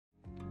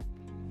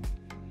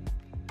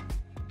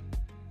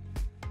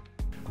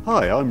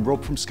Hi, I'm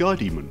Rob from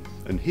Skydemon,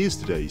 and here's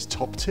today's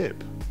top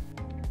tip.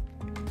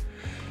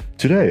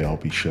 Today I'll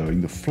be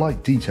showing the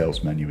Flight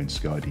Details menu in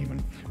Skydemon,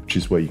 which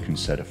is where you can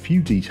set a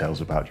few details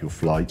about your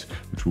flight,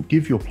 which will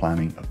give your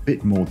planning a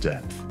bit more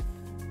depth.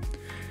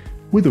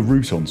 With a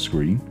route on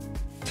screen,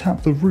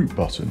 tap the Route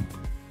button,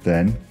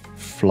 then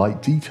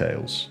Flight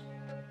Details.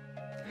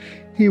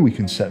 Here we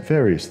can set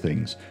various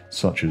things,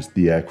 such as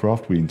the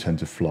aircraft we intend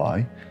to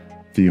fly,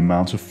 the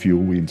amount of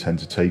fuel we intend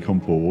to take on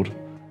board,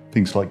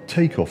 things like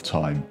takeoff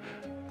time,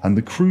 and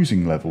the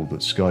cruising level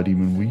that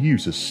Skydemon will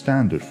use as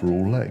standard for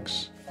all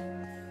legs.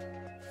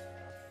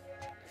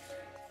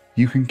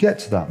 You can get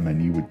to that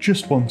menu with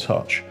just one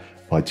touch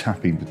by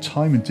tapping the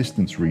time and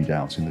distance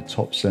readout in the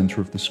top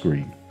centre of the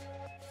screen.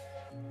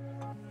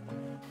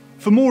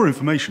 For more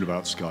information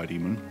about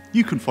Skydemon,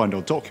 you can find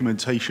our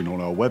documentation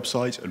on our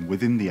website and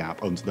within the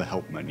app under the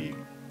Help menu.